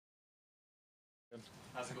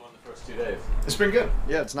How's it going the first 2 days? It's been good.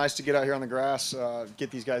 Yeah, it's nice to get out here on the grass,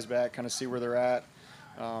 get these guys back, kind of see where they're at.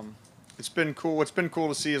 It's been cool. What's been cool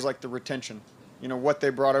to see is like the retention. You know, what they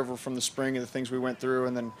brought over from the spring and the things we went through,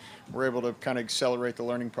 and then we're able to kind of accelerate the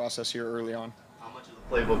learning process here early on. How much of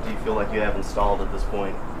the playbook do you feel like you have installed at this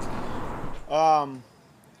point?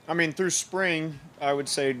 I mean, through spring, I would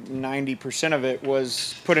say 90% of it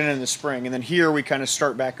was put in the spring, and then here we kind of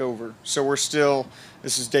start back over. So we're still,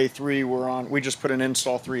 this is day 3 we're on. We just put in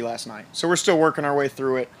install 3 last night. So we're still working our way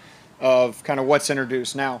through it of kind of what's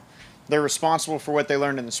introduced. Now, they're responsible for what they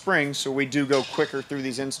learned in the spring, so we do go quicker through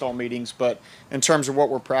these install meetings, but in terms of what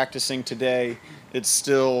we're practicing today, it's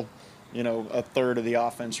still, you know, a third of the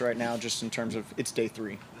offense right now, just in terms of it's day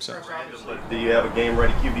 3. So, But do you have a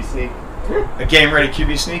game-ready QB sneak? a game-ready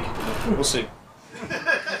QB sneak? We'll see.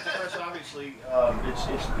 Chris, obviously,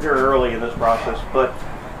 it's very early in this process, but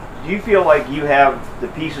do you feel like you have the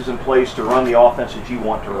pieces in place to run the offense that you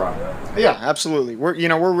want to run? Yeah, absolutely.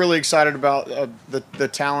 We're really excited about the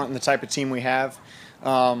talent and the type of team we have,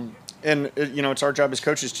 it's our job as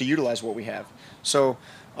coaches to utilize what we have. So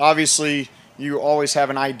obviously, you always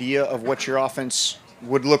have an idea of what your offense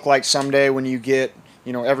would look like someday when you get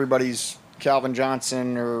everybody's Calvin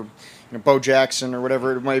Johnson or Bo Jackson or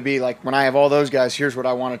whatever it may be. Like when I have all those guys, here's what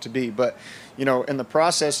I want it to be. But in the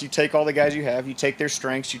process, you take all the guys you have, you take their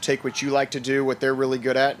strengths, you take what you like to do, what they're really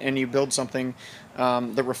good at, and you build something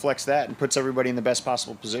that reflects that and puts everybody in the best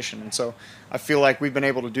possible position. And so I feel like we've been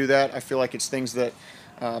able to do that. I feel like it's things that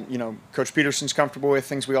Coach Peterson's comfortable with,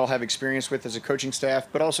 things we all have experience with as a coaching staff,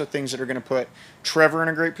 but also things that are going to put Trevor in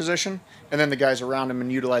a great position, and then the guys around him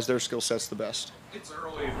and utilize their skill sets the best. It's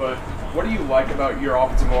early, but what do you like about your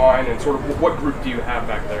offensive line, and sort of what group do you have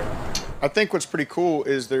back there? I think what's pretty cool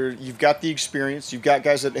is you've got the experience. You've got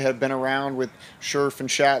guys that have been around with Scherf and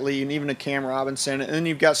Shatley and even a Cam Robinson. And then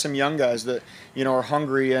you've got some young guys that, are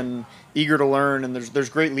hungry and eager to learn. And there's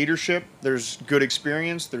great leadership. There's good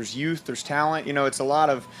experience. There's youth. There's talent. It's a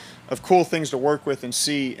lot of cool things to work with and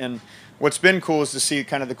see. And what's been cool is to see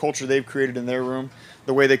kind of the culture they've created in their room,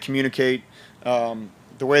 the way they communicate, the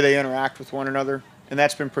way they interact with one another. And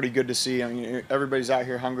that's been pretty good to see. I mean, everybody's out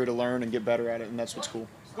here hungry to learn and get better at it, and that's what's cool.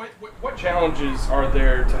 What challenges are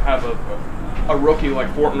there to have a rookie like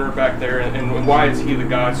Fortner back there, and why is he the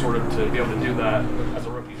guy sort of to be able to do that as a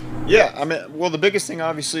rookie? Yeah, I mean, well, the biggest thing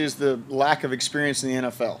obviously is the lack of experience in the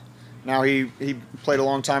NFL. Now he played a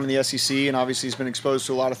long time in the SEC, and obviously he's been exposed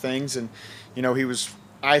to a lot of things, and he was,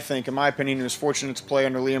 I think, in my opinion, he was fortunate to play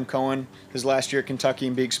under Liam Cohen his last year at Kentucky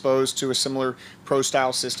and be exposed to a similar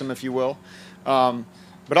pro-style system, if you will.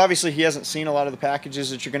 But obviously he hasn't seen a lot of the packages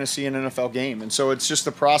that you're going to see in an NFL game. And so it's just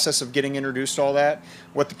the process of getting introduced to all that,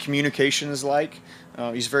 what the communication is like.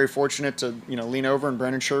 He's very fortunate to lean over, and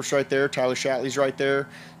Brandon Scherf's right there, Tyler Shatley's right there,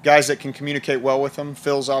 guys that can communicate well with him.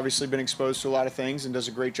 Phil's obviously been exposed to a lot of things and does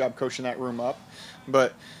a great job coaching that room up.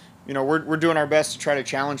 But we're doing our best to try to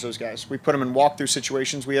challenge those guys. We put them in walkthrough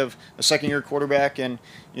situations. We have a second-year quarterback and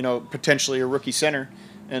potentially a rookie center.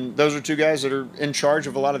 And those are two guys that are in charge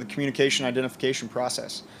of a lot of the communication identification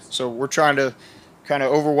process. So we're trying to kind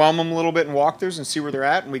of overwhelm them a little bit in walkthroughs and see where they're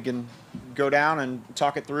at, and we can go down and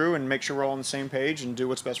talk it through and make sure we're all on the same page and do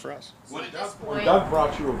what's best for us. When Doug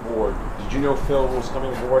brought you aboard, did you know Phil was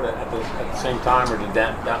coming aboard at the same time, or did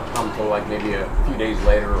that come to like maybe a few days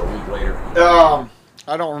later or a week later?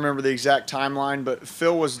 I don't remember the exact timeline, but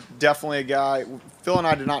Phil was definitely a guy. Phil and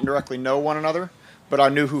I did not directly know one another, but I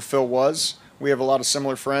knew who Phil was. We have a lot of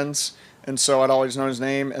similar friends, and so I'd always known his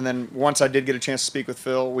name. And then once I did get a chance to speak with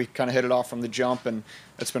Phil, we kind of hit it off from the jump, and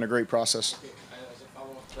it's been a great process. As a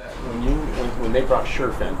follow-up to that, when they brought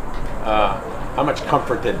Scherf in, how much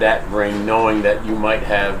comfort did that bring, knowing that you might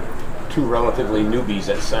have two relatively newbies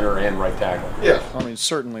at center and right tackle? Yeah, I mean,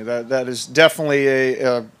 certainly. That is definitely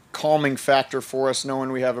a calming factor for us,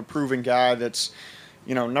 knowing we have a proven guy that's,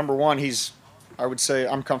 number one,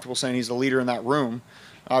 I'm comfortable saying he's the leader in that room.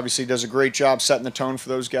 Obviously does a great job setting the tone for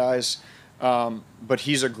those guys, but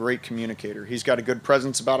he's a great communicator. He's got a good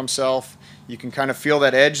presence about himself. You can kind of feel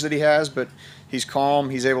that edge that he has, but he's calm.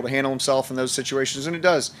 He's able to handle himself in those situations, and it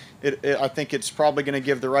does. I think it's probably going to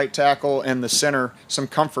give the right tackle and the center some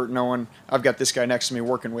comfort knowing I've got this guy next to me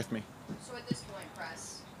working with me. So at this point,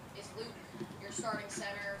 Press, is Luke your starting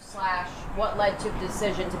center / what led to the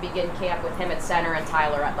decision to begin camp with him at center and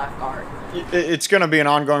Tyler at left guard? It's going to be an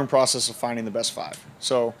ongoing process of finding the best 5.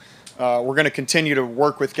 So we're going to continue to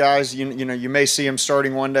work with guys. You may see him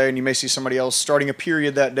starting one day, and you may see somebody else starting a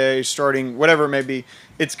period that day, starting whatever it may be.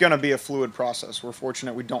 It's going to be a fluid process. We're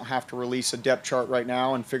fortunate we don't have to release a depth chart right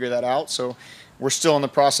now and figure that out. So we're still in the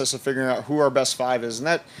process of figuring out who our best 5 is. And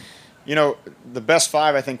that, the best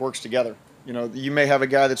 5, I think, works together. You know, you may have a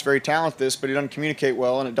guy that's very talented, but he doesn't communicate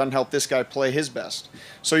well, and it doesn't help this guy play his best.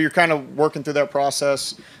 So you're kind of working through that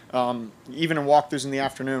process. Even in walkthroughs in the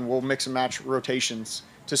afternoon, we'll mix and match rotations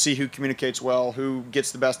to see who communicates well, who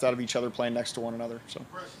gets the best out of each other playing next to one another. So.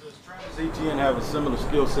 Does Travis Etienne have a similar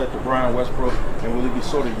skill set to Brian Westbrook, and will he be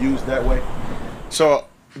sort of used that way? So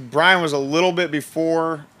Brian was a little bit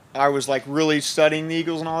before I was like really studying the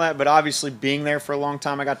Eagles and all that, but obviously being there for a long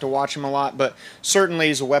time, I got to watch him a lot. But certainly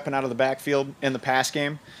he's a weapon out of the backfield in the pass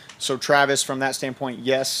game. So Travis, from that standpoint,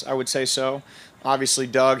 yes, I would say so. Obviously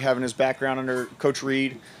Doug, having his background under Coach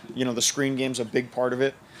Reed, you know, the screen game's a big part of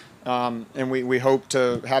it. And we hope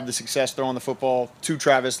to have the success throwing the football to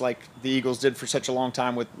Travis like the Eagles did for such a long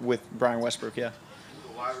time with Brian Westbrook, yeah.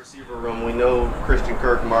 The wide receiver room, we know Christian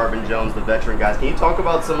Kirk, Marvin Jones, the veteran guys. Can you talk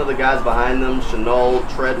about some of the guys behind them, Shenault,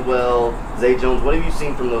 Treadwell, Zay Jones? What have you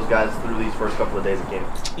seen from those guys through these first couple of days of camp?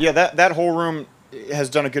 Yeah, that whole room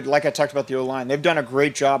has done a good, like I talked about the O-line, they've done a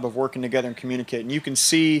great job of working together and communicating. You can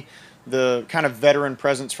see the kind of veteran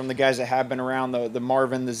presence from the guys that have been around, the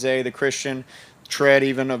Marvin, the Zay, the Christian, Tread,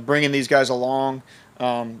 even of bringing these guys along,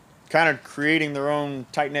 kind of creating their own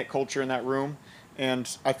tight-knit culture in that room. And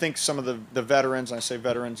I think some of the veterans, I say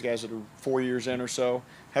veterans, guys that are 4 years in or so,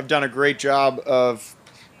 have done a great job of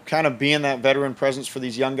kind of being that veteran presence for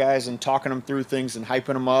these young guys and talking them through things and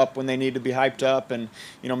hyping them up when they need to be hyped up, and,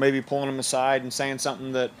 you know, maybe pulling them aside and saying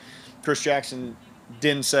something that Chris Jackson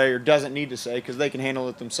didn't say or doesn't need to say because they can handle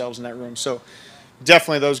it themselves in that room. So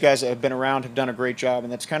definitely those guys that have been around have done a great job,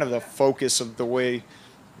 and that's kind of the focus of the way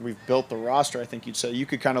we've built the roster. I think you'd say you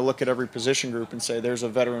could kind of look at every position group and say there's a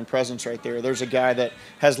veteran presence right there. There's a guy that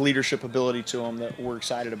has leadership ability to him that we're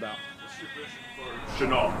excited about.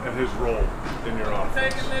 Shenault and his role in your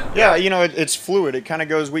offense? Yeah, you know, it's fluid. It kind of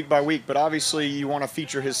goes week by week, but obviously you want to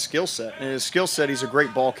feature his skill set. And his skill set, he's a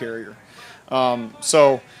great ball carrier.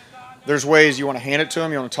 So there's ways you want to hand it to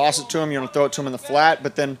him, you want to toss it to him, you want to throw it to him in the flat,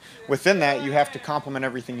 but then within that you have to complement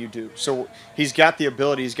everything you do. So he's got the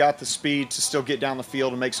ability, he's got the speed to still get down the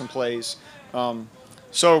field and make some plays.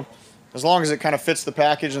 So as long as it kind of fits the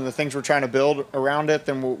package and the things we're trying to build around it,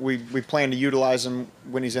 then we plan to utilize him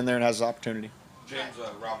when he's in there and has the opportunity. James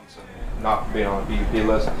Robinson not being on the BVP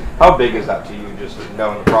list, how big is that to you, just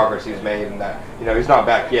knowing the progress he's made and that, you know, he's not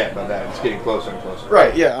back yet, but that it's getting closer and closer?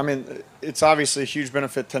 Right, yeah. I mean, it's obviously a huge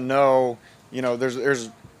benefit to know, you know, there's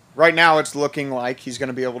right now it's looking like he's going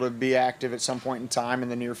to be able to be active at some point in time in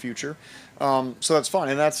the near future. So that's fun,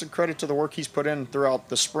 and that's a credit to the work he's put in throughout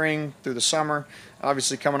the spring, through the summer.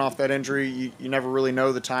 Obviously, coming off that injury, you never really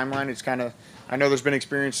know the timeline. It's kind of, I know there's been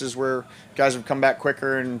experiences where guys have come back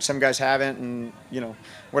quicker and some guys haven't, and, you know,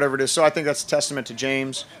 whatever it is. So I think that's a testament to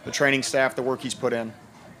James, the training staff, the work he's put in.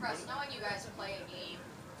 Russ, knowing you guys play a game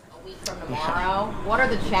a week from tomorrow, what are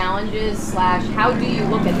the challenges / how do you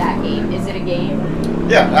look at that game? Is it a game?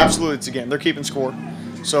 Yeah, absolutely, it's a game. They're keeping score,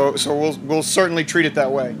 so we'll certainly treat it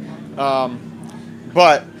that way.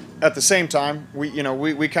 But at the same time, we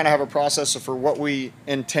kind of have a process for what we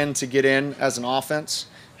intend to get in as an offense,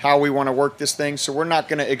 how we want to work this thing. So we're not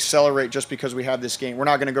going to accelerate just because we have this game. We're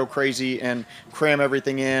not going to go crazy and cram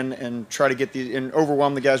everything in and try to get and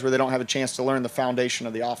overwhelm the guys where they don't have a chance to learn the foundation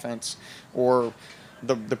of the offense or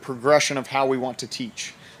the progression of how we want to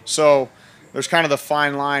teach. So there's kind of the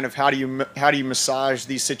fine line of how do you massage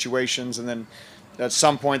these situations, and then at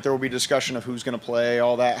some point there will be discussion of who's going to play,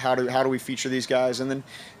 all that. How do we feature these guys? And then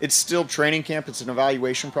it's still training camp. It's an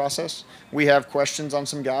evaluation process. We have questions on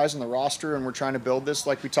some guys in the roster, and we're trying to build this,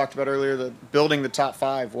 like we talked about earlier, building the top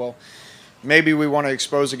 5. Well, maybe we want to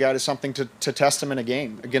expose a guy to something to test him in a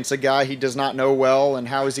game against a guy he does not know well, and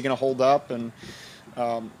how is he going to hold up, and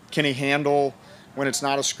can he handle when it's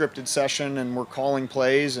not a scripted session and we're calling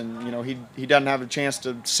plays, and, you know, he doesn't have a chance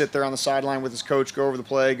to sit there on the sideline with his coach, go over the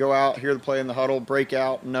play, go out, hear the play in the huddle, break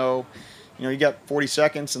out, know. You know, you got 40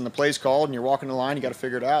 seconds and the play's called and you're walking the line, you got to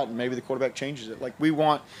figure it out, and maybe the quarterback changes it. Like, we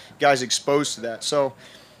want guys exposed to that. So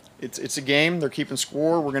it's a game. They're keeping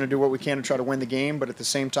score. We're going to do what we can to try to win the game, but at the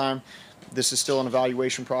same time, this is still an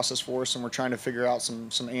evaluation process for us, and we're trying to figure out some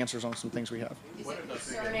answers on some things we have. Is it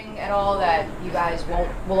concerning at all that you guys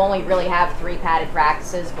will only really have 3 padded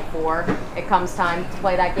practices before it comes time to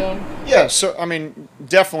play that game? Yeah, so, I mean,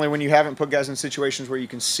 definitely when you haven't put guys in situations where you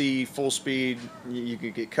can see full speed, you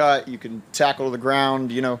could get cut, you can tackle to the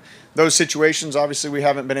ground, you know, those situations, obviously we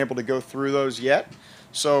haven't been able to go through those yet.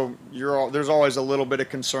 So there's always a little bit of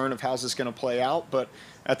concern of how's this going to play out, but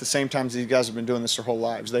at the same time, these guys have been doing this their whole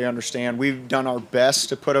lives. They understand. We've done our best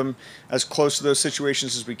to put them as close to those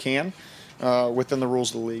situations as we can within the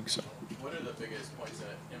rules of the league. So. What are the biggest points of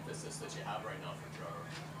emphasis that you have right now for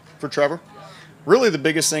Trevor? For Trevor? Yeah. Really the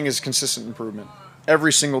biggest thing is consistent improvement.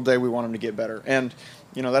 every single day we want him to get better. And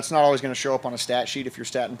you know, that's not always going to show up on a stat sheet if you're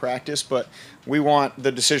stat in practice, but we want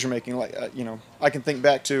the decision making. Like, you know, I can think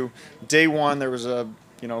back to day one. There was a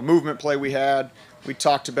movement play we had. We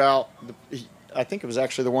talked about I think it was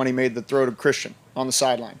actually the one he made the throw to Christian on the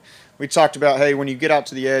sideline. We talked about, hey, when you get out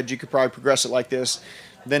to the edge, you could probably progress it like this.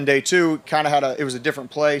 Then day two, kind of it was a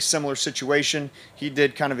different play, similar situation. He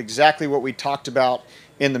did kind of exactly what we talked about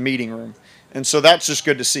in the meeting room. And so that's just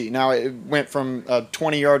good to see. Now, it went from a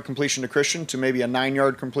 20-yard completion to Christian to maybe a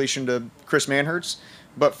 9-yard completion to Chris Manhertz.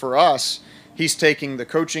 But for us, he's taking the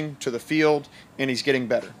coaching to the field, and he's getting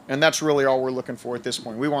better. And that's really all we're looking for at this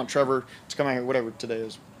point. We want Trevor to come out here, whatever today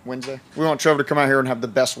is, Wednesday? We want Trevor to come out here and have the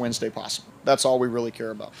best Wednesday possible. That's all we really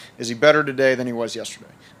care about. Is he better today than he was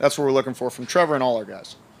yesterday? That's what we're looking for from Trevor and all our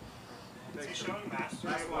guys. Is he showing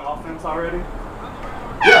mastery of offense already?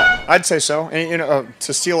 Yeah, I'd say so. And you know,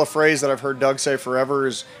 to steal a phrase that I've heard Doug say forever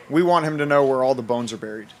is, we want him to know where all the bones are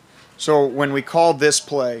buried. So when we call this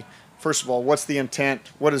play, first of all, what's the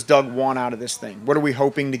intent? What does Doug want out of this thing? What are we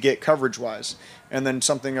hoping to get coverage-wise? And then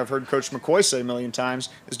something I've heard Coach McCoy say a million times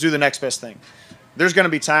is do the next best thing. There's going to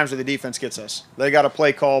be times where the defense gets us. They got a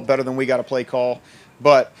play call better than we got a play call,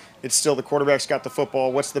 but it's still the quarterback's got the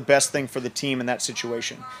football. What's the best thing for the team in that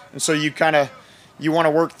situation? And so you want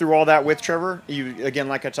to work through all that with Trevor. Again,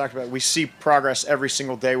 like I talked about, we see progress every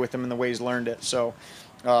single day with him in the way he's learned it. So,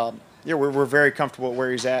 yeah, we're very comfortable at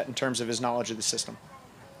where he's at in terms of his knowledge of the system.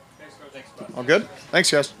 Thanks, All good?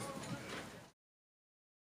 Thanks, guys.